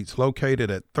Comfort Eats,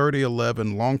 located at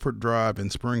 3011 Longford Drive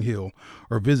in Spring Hill,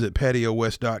 or visit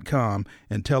PatioWest.com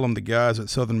and tell them the guys at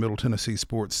Southern Middle Tennessee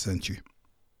Sports sent you.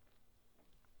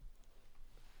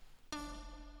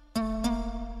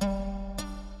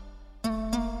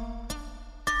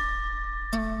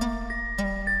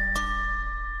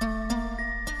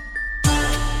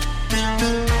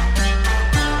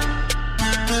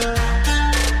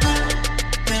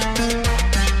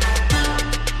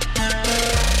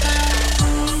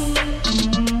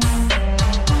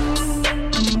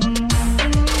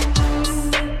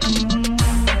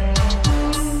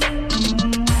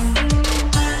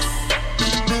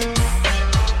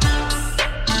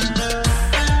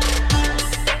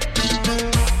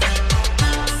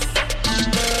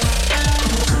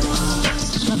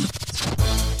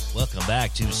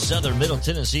 Southern Middle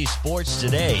Tennessee Sports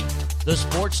Today, the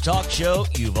sports talk show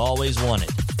you've always wanted.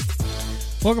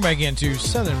 Welcome back into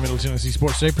Southern Middle Tennessee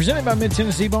Sports Today, presented by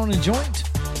Mid-Tennessee Bone & Joint.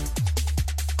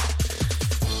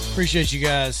 Appreciate you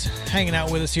guys hanging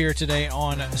out with us here today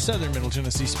on Southern Middle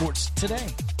Tennessee Sports Today.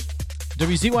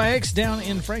 WZYX down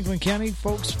in Franklin County,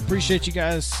 folks. Appreciate you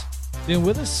guys being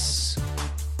with us.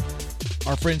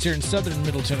 Our friends here in Southern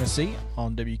Middle Tennessee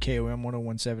on WKOM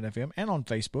 101.7 FM and on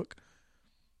Facebook.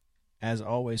 As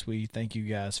always, we thank you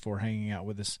guys for hanging out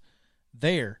with us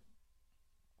there.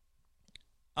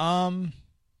 So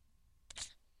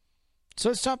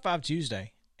it's Top 5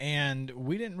 Tuesday, and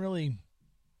we didn't really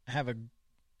have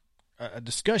a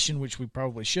discussion, which we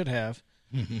probably should have,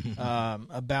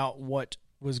 about what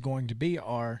was going to be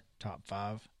our Top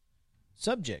 5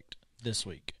 subject this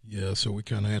week. Yeah, so we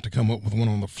kind of had to come up with one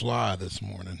on the fly this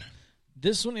morning.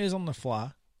 This one is on the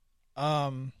fly.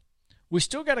 We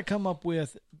still got to come up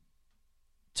with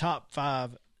Top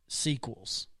 5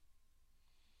 sequels.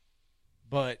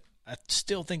 But I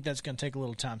still think that's going to take a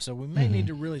little time. So we may need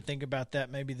to really think about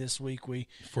that. Maybe this week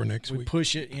for next week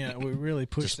push it. We really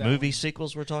push just that movie one.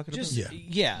 sequels we're talking about.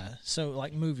 Yeah. So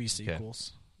like movie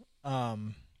sequels.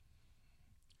 Okay.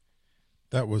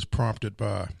 That was prompted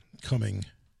by coming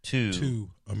to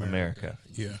America.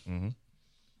 Yeah. Mm-hmm.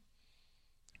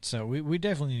 So we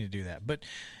definitely need to do that. But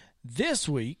this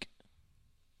week,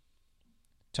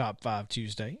 Top 5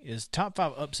 Tuesday is Top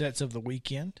 5 Upsets of the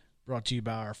Weekend, brought to you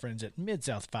by our friends at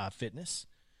Mid-South 5 Fitness,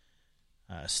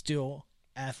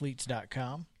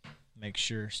 stillathletes.com. Make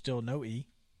sure still no E.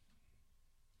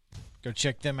 Go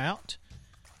check them out.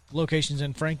 Locations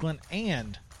in Franklin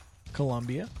and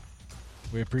Columbia.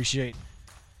 We appreciate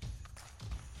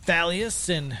Thalius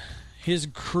and his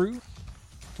crew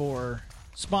for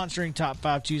sponsoring Top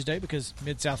 5 Tuesday, because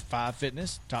Mid-South 5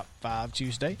 Fitness, Top 5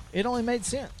 Tuesday, it only made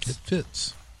sense. It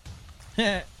fits.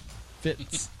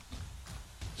 Fits.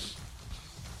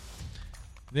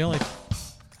 There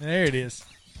it is.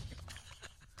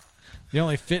 The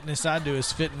only fitness I do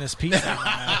is fitting this pizza in my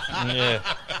mouth.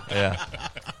 Yeah.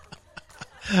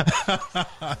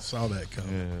 I saw that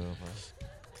coming.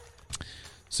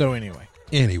 So anyway,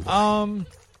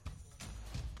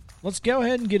 let's go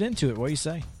ahead and get into it. What do you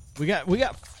say? We got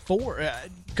 4.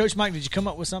 Coach Mike, did you come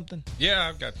up with something? Yeah,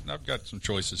 I've got some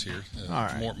choices here. All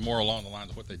right. More along the lines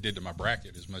of what they did to my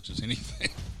bracket as much as anything.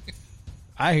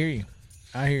 I hear you.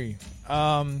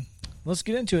 Let's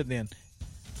get into it then.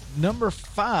 Number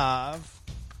 5,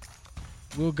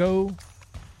 we'll go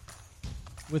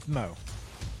with Mo.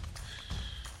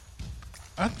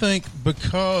 I think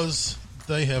because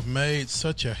they have made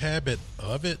such a habit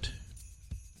of it,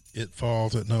 it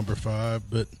falls at number 5.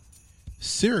 But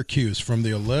Syracuse from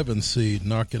the 11 seed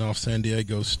knocking off San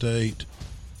Diego State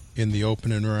in the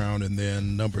opening round, and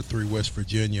then number 3 West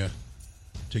Virginia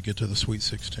to get to the Sweet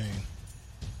 16.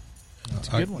 That's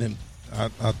a good one.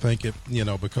 I think it,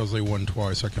 because they won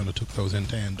twice, I kind of took those in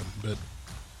tandem. But,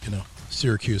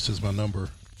 Syracuse is my number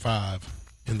 5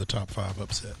 in the top 5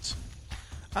 upsets.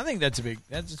 I think that's a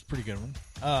pretty good one.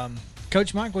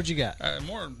 Coach Mike, what you got?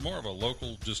 More of a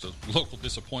local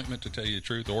disappointment, to tell you the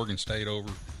truth. Oregon State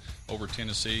over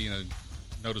Tennessee.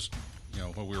 Noticed,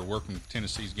 when we were working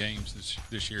Tennessee's games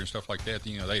this year and stuff like that,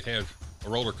 they'd had a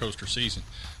roller coaster season,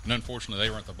 and unfortunately, they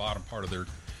were at the bottom part of their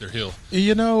hill.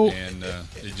 And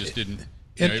it just didn't.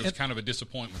 It was kind of a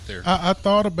disappointment there. I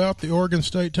thought about the Oregon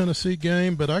State Tennessee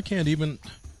game, but I can't even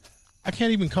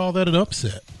call that an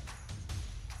upset.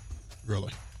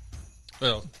 Really.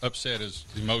 Well, upset is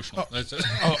emotional.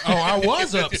 I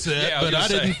was upset, Yeah, but I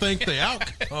say. didn't think the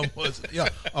outcome was. Yeah.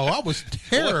 Oh, I was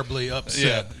terribly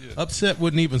upset. Yeah. Upset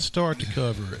wouldn't even start to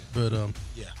cover it. But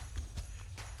yeah.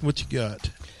 What you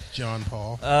got, John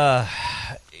Paul?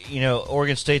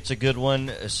 Oregon State's a good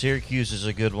one. Syracuse is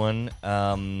a good one.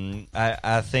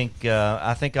 I think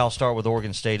I'll start with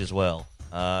Oregon State as well.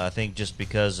 I think just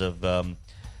because of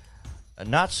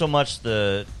not so much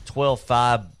the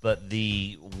 12-5, but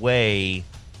the way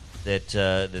that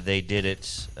they did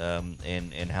it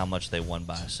and how much they won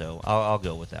by. So I'll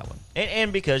go with that one.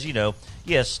 And because,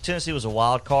 yes, Tennessee was a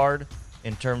wild card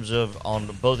in terms of on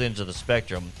both ends of the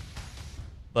spectrum.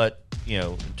 But,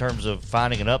 in terms of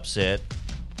finding an upset,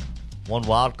 one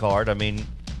wild card,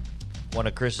 one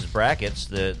of Chris's brackets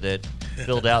that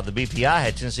filled out the BPI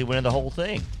had Tennessee winning the whole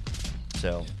thing.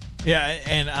 So... Yeah,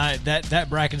 and that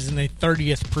bracket is in the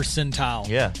 30th percentile.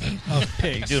 Yeah, of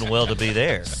picks. You're doing well to be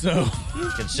there. So,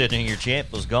 considering your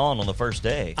champ was gone on the first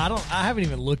day, I haven't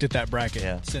even looked at that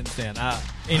bracket since then. I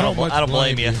don't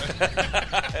blame you.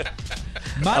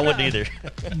 I wouldn't either.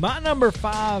 My number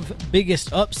 5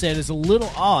 biggest upset is a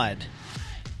little odd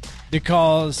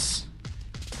because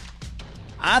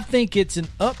I think it's an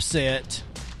upset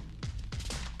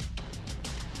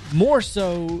more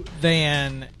so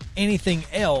than anything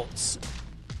else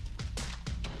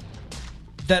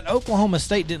that Oklahoma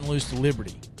State didn't lose to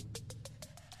Liberty.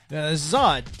 Now, this is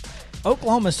odd.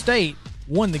 Oklahoma State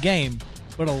won the game,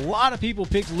 but a lot of people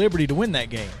picked Liberty to win that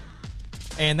game,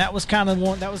 and that was kind of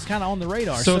on the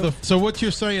radar. So what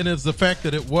you're saying is the fact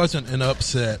that it wasn't an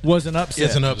upset was an upset.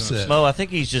 Is an upset. Mo, I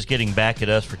think he's just getting back at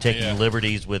us for taking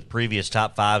liberties with previous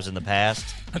top 5s in the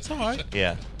past. That's all right.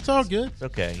 Yeah, it's all good. It's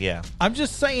okay. Yeah, I'm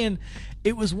just saying.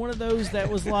 It was one of those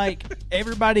that was like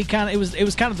everybody kind of. It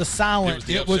was kind of the silent.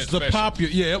 It was the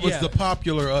popular. Yeah, it was the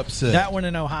popular upset. That one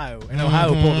in Ohio, and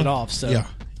Ohio pulled it off. So yeah.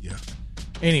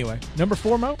 Anyway, number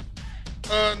 4, Mo.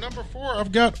 Number 4,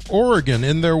 I've got Oregon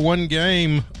in their one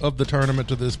game of the tournament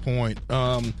to this point.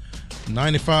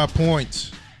 95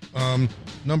 points.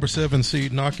 Number 7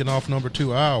 seed knocking off number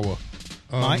 2 Iowa.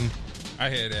 Mike? I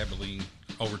had Abilene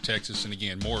over Texas, and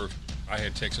again, I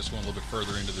had Texas going a little bit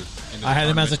further into the I had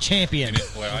them as a tournament. champion.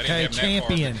 And I Okay, didn't have them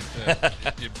champion. that far,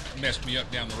 but it messed me up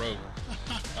down the road.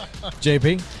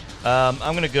 JP? I'm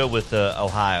going to go with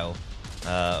Ohio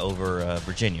over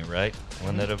Virginia, right?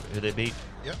 Who they beat?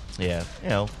 Yep.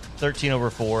 Yeah, 13 over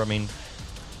 4. I mean,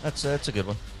 that's a good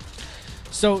one.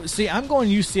 So, see, I'm going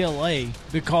UCLA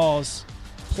because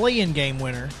play-in game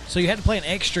winner. So you had to play an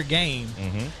extra game.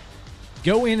 Mm-hmm.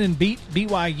 Go in and beat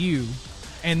BYU.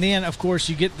 And then, of course,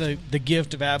 you get the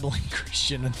gift of Abilene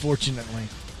Christian, unfortunately.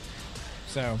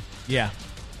 So, yeah.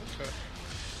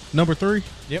 Number 3.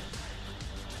 Yep.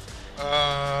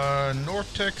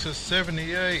 North Texas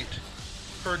 78.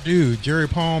 Purdue, Jerry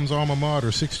Palm's alma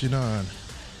mater, 69.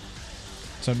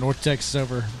 So North Texas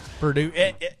over Purdue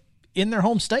in their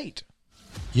home state.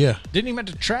 Yeah. Didn't even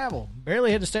have to travel.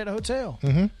 Barely had to stay at a hotel.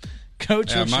 Mm-hmm.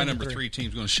 Coach, what's My your number 3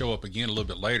 team's going to show up again a little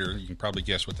bit later. You can probably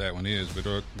guess what that one is.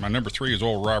 But my number 3 is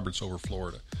Oral Roberts over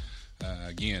Florida.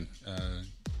 Again,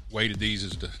 weighted these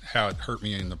as to how it hurt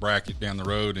me in the bracket down the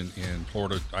road. And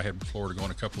Florida, I had Florida going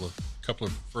a couple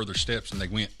of further steps, and they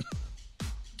went.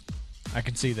 I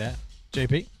can see that.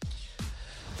 JP?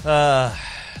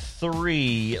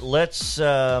 3. Let's.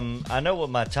 I know what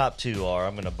my top 2 are.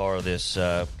 I'm going to borrow this,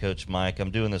 Coach Mike.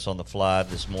 I'm doing this on the fly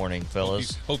this morning,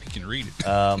 fellas. Hope you can read it.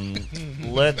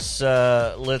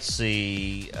 Let's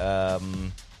see.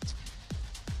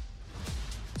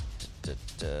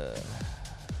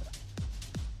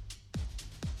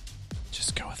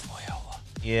 Just go with Loyola.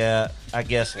 Yeah, I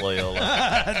guess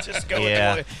Loyola. Just go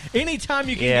Yeah. with Loyola. Anytime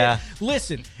you can Yeah.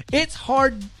 listen, it's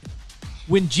hard.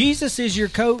 When Jesus is your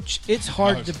coach, it's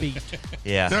hard to beat.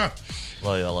 Yeah,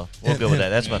 Loyola. We'll go with that.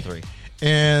 That's my 3.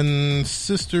 And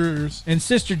Sisters. And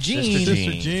Sister Jean,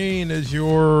 Sister Jean is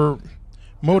your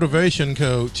motivation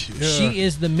coach. Yeah. she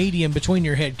is the medium between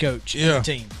your head coach and Yeah. the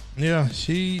team. Yeah,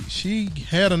 she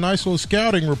had a nice little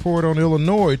scouting report on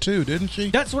Illinois too, didn't she?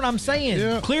 That's what I'm saying.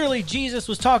 Yeah. Clearly, Jesus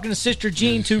was talking to Sister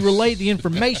Jean to relay the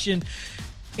information.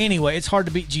 Anyway, it's hard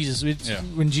to beat Jesus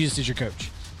when Jesus is your coach.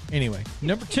 Anyway,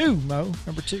 number 2, Mo.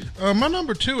 Number 2. My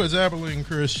number 2 is Abilene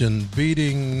Christian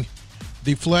beating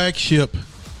the flagship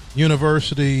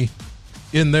university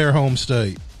in their home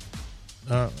state.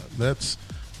 That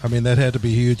had to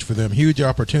be huge for them. Huge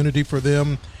opportunity for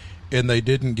them, and they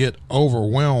didn't get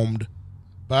overwhelmed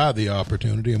by the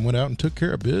opportunity and went out and took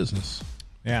care of business.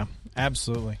 Yeah,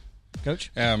 absolutely.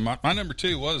 Coach? My number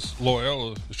 2 was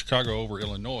Loyola Chicago over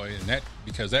Illinois, and that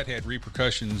because that had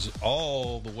repercussions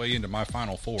all the way into my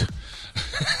Final Four.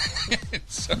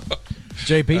 So,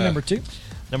 JP, number 2?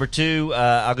 Number 2,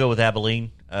 I'll go with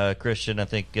Abilene Christian. I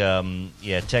think,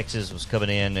 Texas was coming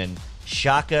in, and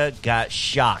Shaka got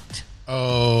shocked.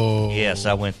 Oh. Yes,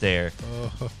 I went there.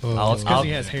 It's because he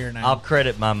has hair now. I'll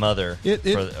credit my mother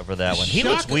for that one. He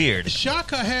looks weird.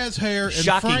 Shaka has hair. And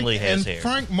Shockingly has hair.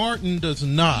 Frank Martin does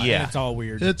not. Yeah. It's all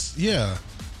weird. Yeah.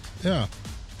 All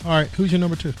right, who's your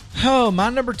number 2? Oh, my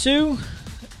number 2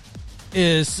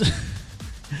 is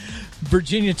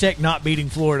Virginia Tech not beating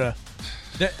Florida.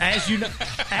 As you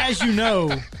know,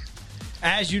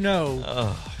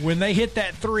 when they hit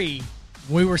that 3,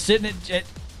 we were sitting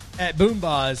at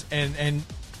Boomba's and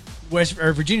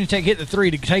Virginia Tech hit the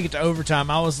 3 to take it to overtime.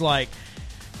 I was like,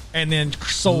 and then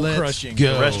soul crushing.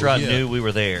 go. The restaurant Yeah. knew we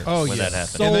were there when that happened.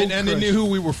 So- And they knew who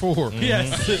we were for.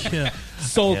 Yes, yeah.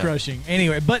 Soul crushing.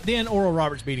 Anyway, but then Oral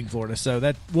Roberts beating Florida, so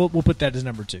that we'll put that as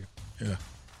number 2. Yeah.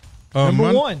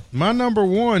 Number 1. My number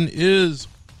 1 is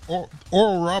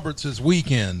Oral Roberts'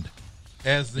 weekend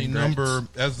as the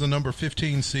number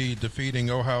 15 seed, defeating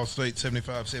Ohio State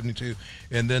 75-72,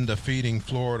 and then defeating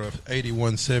Florida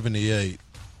 81-78.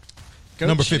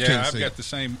 Number 15 yeah, I've seed. got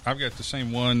the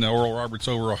same one, Oral Roberts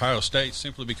over Ohio State,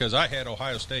 simply because I had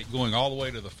Ohio State going all the way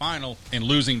to the final and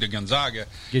losing to Gonzaga.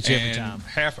 Get you every and time.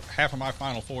 Half of my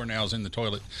Final Four now is in the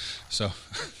toilet. So,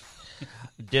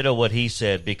 Ditto what he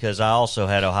said, because I also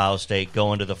had Ohio State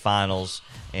going to the finals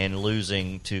and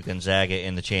losing to Gonzaga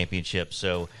in the championship.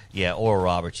 So, yeah, Oral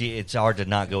Roberts. It's hard to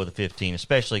not go with the 15,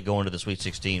 especially going to the Sweet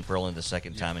 16 for only the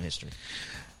second time in history.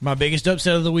 My biggest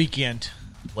upset of the weekend.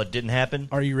 What didn't happen?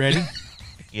 Are you ready?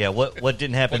 Yeah, what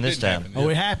didn't happen this time? happen? Oh,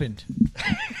 it happened.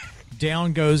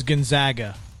 Down goes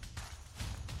Gonzaga.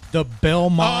 The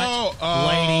Belmont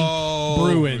Lady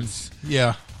Bruins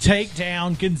Yeah. take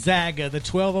down Gonzaga, the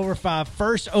 12-over-5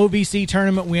 first OVC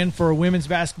tournament win for a women's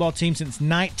basketball team since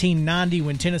 1990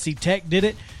 when Tennessee Tech did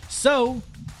it. So,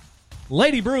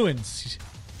 Lady Bruins,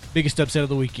 biggest upset of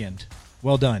the weekend.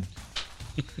 Well done.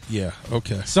 Yeah.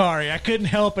 Okay. Sorry, I couldn't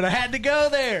help it. I had to go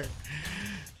there.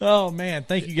 Oh, man.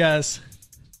 Thank you guys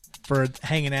for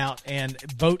hanging out, and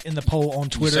vote in the poll on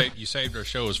Twitter. You saved our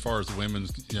show as far as the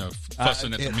women's,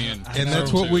 fussing at the men. And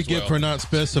that's what we get for not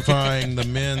specifying the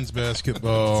men's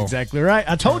basketball. That's exactly right.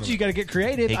 I told you got to get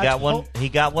creative. He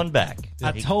got one back.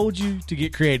 I told you to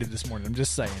get creative this morning. I'm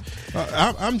just saying.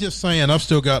 I'm just saying I've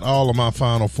still got all of my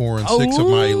Final Four and 6 of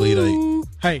my Elite Eight.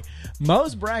 Hey,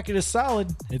 Mo's bracket is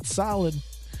solid. It's solid.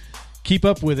 Keep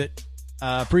up with it.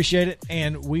 Appreciate it,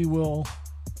 and we will.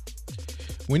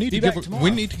 We need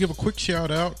to give a quick shout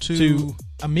out to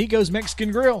Amigos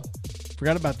Mexican Grill.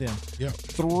 Forgot about them. Yeah,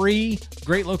 3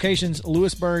 great locations: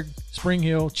 Lewisburg, Spring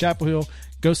Hill, Chapel Hill.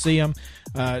 Go see them.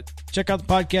 Check out the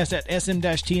podcast at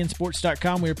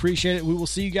sm-tnsports.com. We appreciate it. We will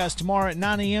see you guys tomorrow at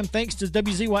 9 a.m. Thanks to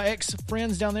WZYX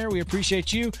friends down there. We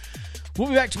appreciate you. We'll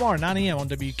be back tomorrow at 9 a.m. on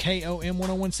WKOM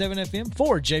 101.7 FM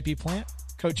for JP Plant,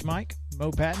 Coach Mike,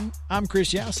 Mo Patton. I'm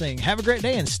Chris Yao saying have a great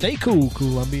day and stay cool,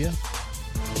 Columbia.